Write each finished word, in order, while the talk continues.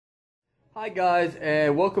Hi guys,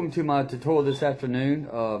 and welcome to my tutorial this afternoon.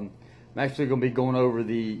 I'm actually going to be going over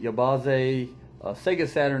the YABAUSE Sega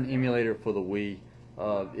Saturn emulator for the Wii.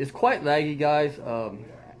 It's quite laggy, guys.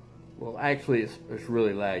 Well, actually, it's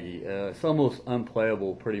really laggy. It's almost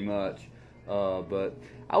unplayable, pretty much. But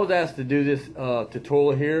I was asked to do this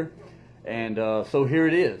tutorial here, and so here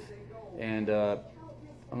it is. And I'm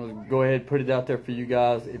going to go ahead and put it out there for you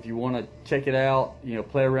guys. If you want to check it out,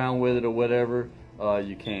 play around with it or whatever,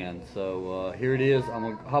 you can. So here it is. I'm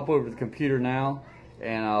going to hop over to the computer now,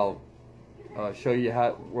 and I'll show you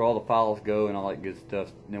where all the files go and all that good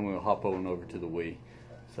stuff. And then we'll hop over to the Wii.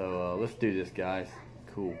 So let's do this, guys.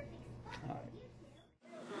 Cool. All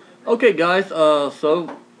right. Okay, guys.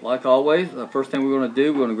 So like always, the first thing we're going to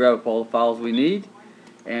do, we're going to grab up all the files we need,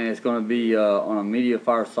 and it's going to be on a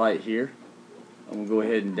MediaFire site here. And we'll go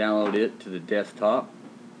ahead and download it to the desktop.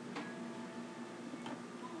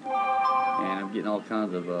 And I'm getting all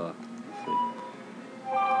kinds of, let's see.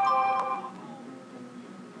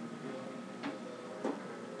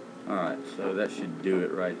 Alright, so that should do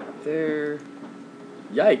it right there.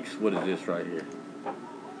 Yikes, what is this right here?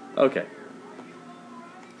 Okay.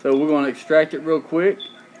 So we're going to extract it real quick.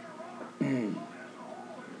 Alright,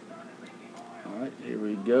 here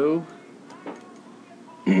we go.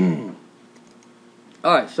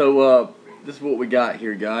 Alright, so this is what we got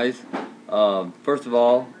here, guys. First of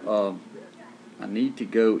all, I need to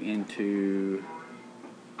go into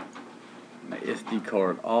my SD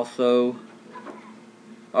card also.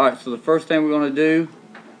 Alright, so the first thing we're going to do,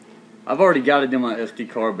 I've already got it in my SD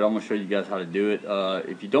card, but I'm going to show you guys how to do it.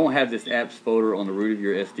 If you don't have this apps folder on the root of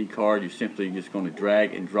your SD card, you're simply just going to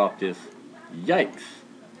drag and drop this. Yikes!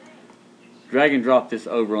 Drag and drop this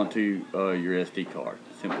over onto your SD card.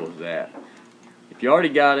 Simple as that. If you already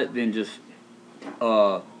got it, then just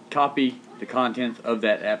copy the contents of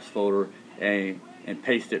that apps folder and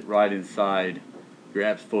paste it right inside your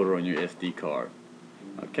apps folder on your SD card.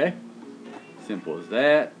 Okay? Simple as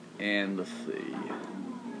that. And let's see.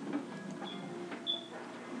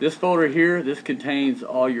 This folder here, this contains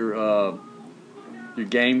all your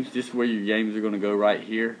games. This is where your games are going to go right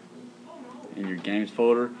here in your games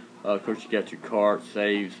folder. Of course, you got your carts,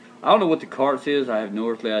 saves. I don't know what the carts is. I have no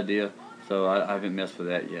earthly idea. So I haven't messed with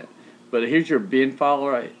that yet. But here's your bin file,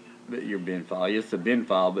 right? Your bin file. Yes, it's a bin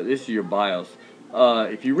file, but this is your BIOS.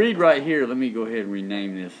 If you read right here, let me go ahead and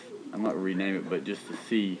rename this. I'm not rename it, but just to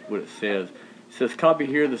see what it says. It says copy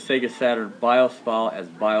here the Sega Saturn BIOS file as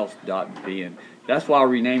bios.bin. That's why I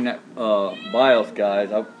renamed that BIOS,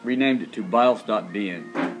 guys. I renamed it to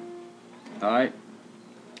bios.bin. Alright?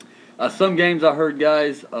 Some games I heard,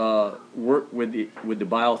 guys, work with the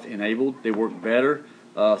BIOS enabled. They work better.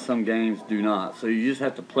 Some games do not, so you just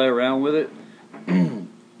have to play around with it.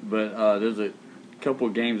 But there's a couple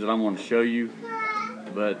of games that I'm going to show you,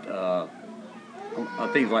 but I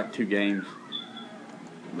think it's like 2 games,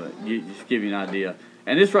 but just give you an idea.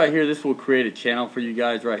 And this right here, this will create a channel for you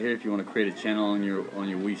guys right here if you want to create a channel on your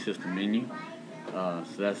Wii system menu. So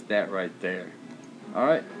that's that right there. All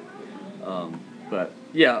right. But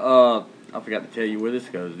yeah, I forgot to tell you where this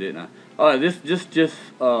goes, didn't I? All right, this it's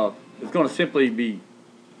going to simply be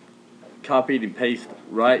copied and pasted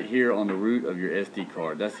right here on the root of your SD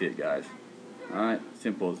card. That's it, guys. Alright,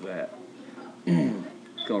 simple as that.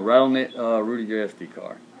 It's going right on the root of your SD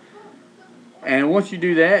card. And once you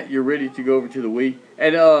do that, you're ready to go over to the Wii.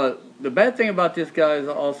 And the bad thing about this, guys,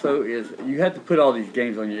 also is you have to put all these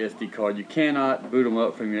games on your SD card. You cannot boot them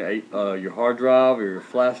up from your hard drive or your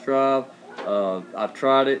flash drive. I've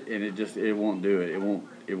tried it, and it won't do it.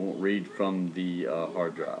 It won't read from the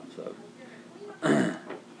hard drive. So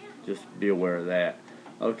just be aware of that.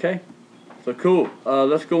 Okay, so cool.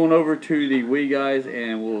 Let's go on over to the Wii, guys,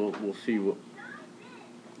 and we'll see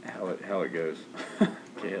how it goes.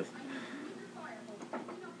 Yes.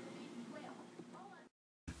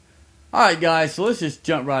 All right, guys. So let's just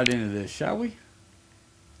jump right into this, shall we?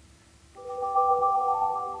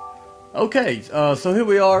 Okay, so here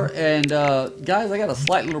we are, and guys, I got a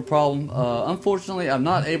slight little problem. Unfortunately, I'm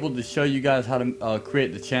not able to show you guys how to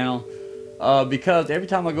create the channel. Because every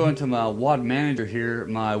time I go into my WAD manager here,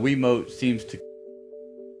 my Wiimote seems to,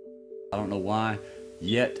 I don't know why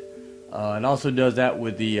yet. It also does that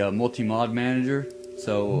with the multi-mod manager.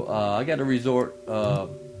 So I got to resort to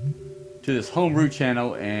this homebrew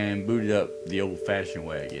channel and boot it up the old-fashioned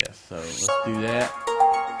way, I guess. So let's do that.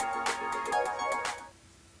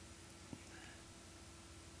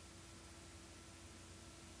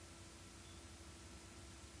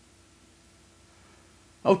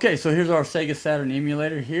 Okay, so here's our Sega Saturn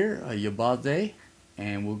emulator here, YABAUSE,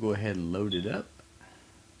 and we'll go ahead and load it up.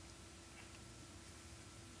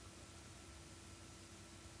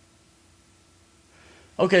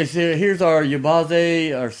 Okay, so here's our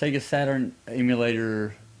YABAUSE, our Sega Saturn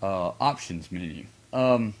emulator options menu.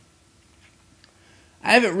 I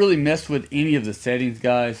haven't really messed with any of the settings,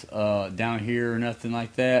 guys, down here or nothing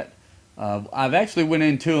like that. I've actually went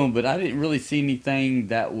into them, but I didn't really see anything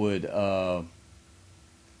that would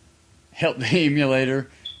help the emulator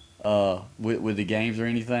with the games or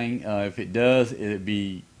anything. If it does, it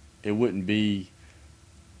wouldn't be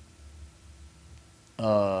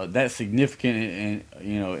that significant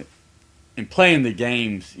in playing the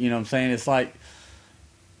games. You know what I'm saying? It's like,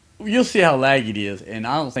 you'll see how laggy it is, and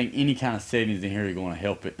I don't think any kind of settings in here are going to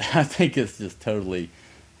help it. I think it's just totally,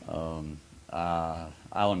 I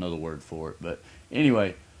don't know the word for it, but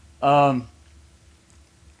anyway, like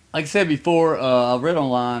I said before, I read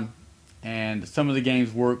online, and some of the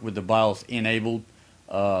games work with the BIOS enabled.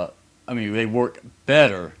 I mean, they work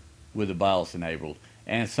better with the BIOS enabled,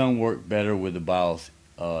 and some work better with the BIOS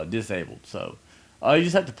disabled. So you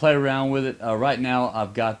just have to play around with it. Right now,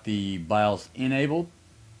 I've got the BIOS enabled.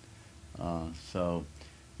 So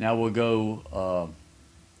now we'll go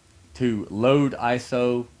to load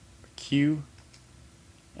ISO Q,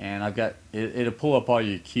 and I've got it'll pull up all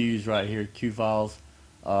your Qs right here, Q files.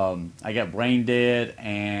 I got Brain Dead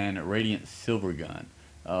and Radiant Silvergun.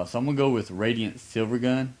 So I'm gonna go with Radiant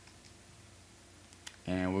Silvergun,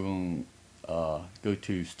 and we're gonna go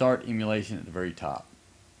to Start Emulation at the very top.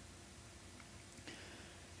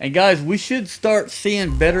 And guys, we should start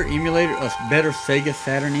seeing better better Sega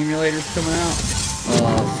Saturn emulators coming out.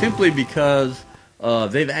 Simply because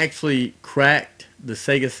they've actually cracked the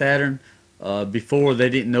Sega Saturn. Before, they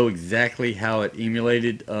didn't know exactly how it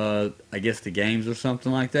emulated, I guess, the games or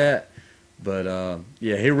something like that. But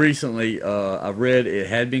yeah, here recently, I've read it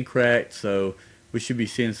had been cracked, so we should be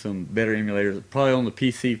seeing some better emulators. Probably on the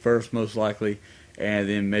PC first, most likely, and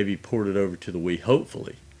then maybe port it over to the Wii,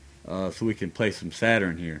 hopefully. So we can play some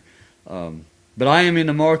Saturn here. But I am in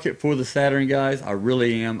the market for the Saturn, guys. I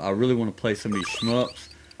really am. I really want to play some of these shmups.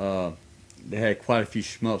 They had quite a few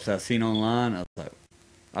shmups I've seen online. I was like,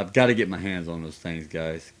 I've got to get my hands on those things,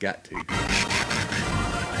 guys. Got to.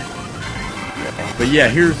 But yeah,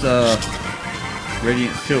 here's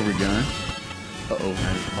Radiant Silvergun. Uh-oh, I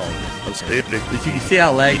just paused it. Okay. But you can see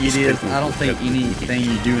how laggy it is. I don't think anything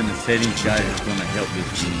you do in the settings, guys, is going to help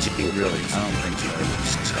this game. Really, I don't think so.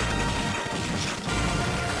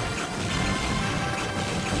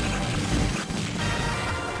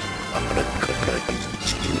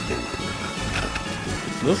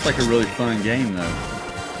 Looks like a really fun game, though.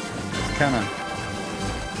 It's kind of...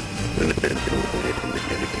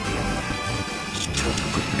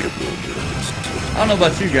 I don't know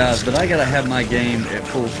about you guys, but I gotta have my game at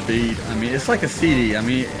full speed. I mean, it's like a CD. I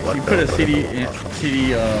mean, you put a CD into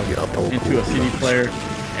a CD player,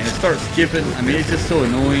 and it starts skipping. I mean, it's just so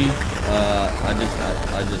annoying. I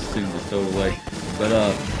just soon just throw it away. But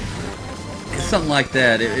it's something like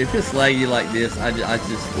that. If it's laggy like this, I just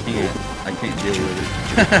can't. I can't deal with it.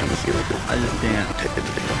 I just can't.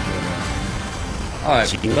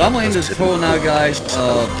 Alright, but I'm gonna end this tutorial now, guys.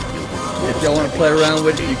 If y'all want to play around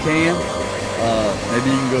with it, you can. Maybe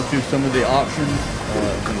you can go through some of the options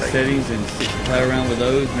and settings and play around with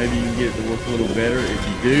those. Maybe you can get it to work a little better. If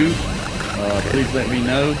you do, please let me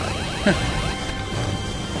know.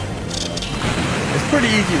 It's pretty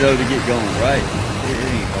easy though to get going, right? It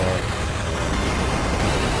ain't hard.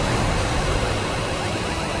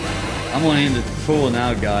 I'm gonna end the tutorial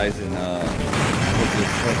now, guys, and hope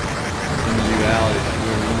this helps some of you out if you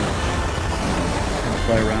really want to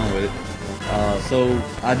play around with it. So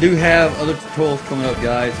I do have other tutorials coming up,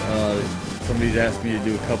 guys. Somebody's asked me to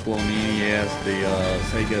do a couple on the NES, the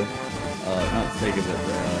Sega, not Sega,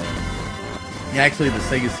 but actually the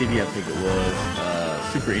Sega CD, I think it was,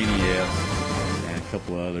 Super NES, and a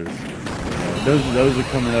couple of others. Those are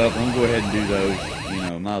coming up. I'm gonna go ahead and do those. You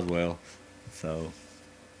know, might as well. So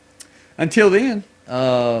until then,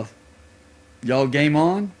 y'all game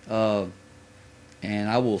on, and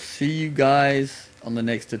I will see you guys on the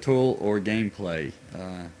next tutorial or gameplay.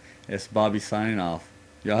 It's Bobby signing off.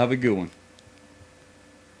 Y'all have a good one.